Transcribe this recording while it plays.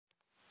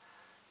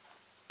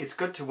It's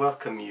good to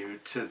welcome you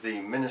to the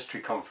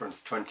Ministry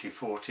Conference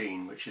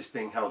 2014, which is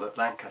being held at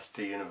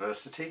Lancaster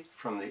University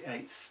from the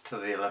 8th to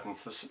the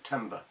 11th of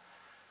September.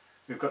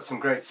 We've got some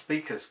great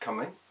speakers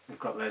coming. We've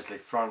got Leslie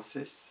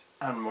Francis,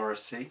 Anne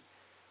Morrissey,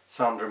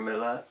 Sandra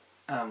Miller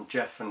and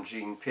Jeff and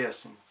Jean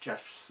Pearson.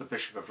 Jeff's the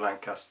Bishop of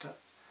Lancaster.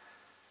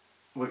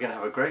 We're going to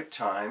have a great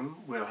time.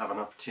 We'll have an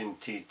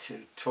opportunity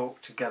to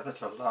talk together,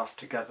 to laugh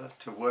together,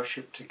 to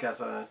worship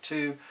together,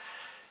 to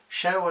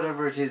share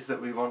whatever it is that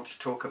we want to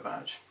talk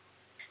about.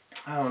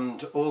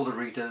 And all the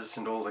readers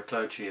and all the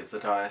clergy of the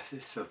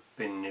diocese have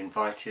been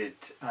invited,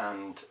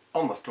 and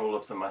almost all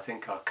of them I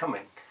think are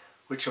coming,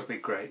 which will be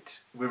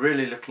great. We're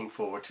really looking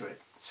forward to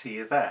it. See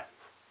you there.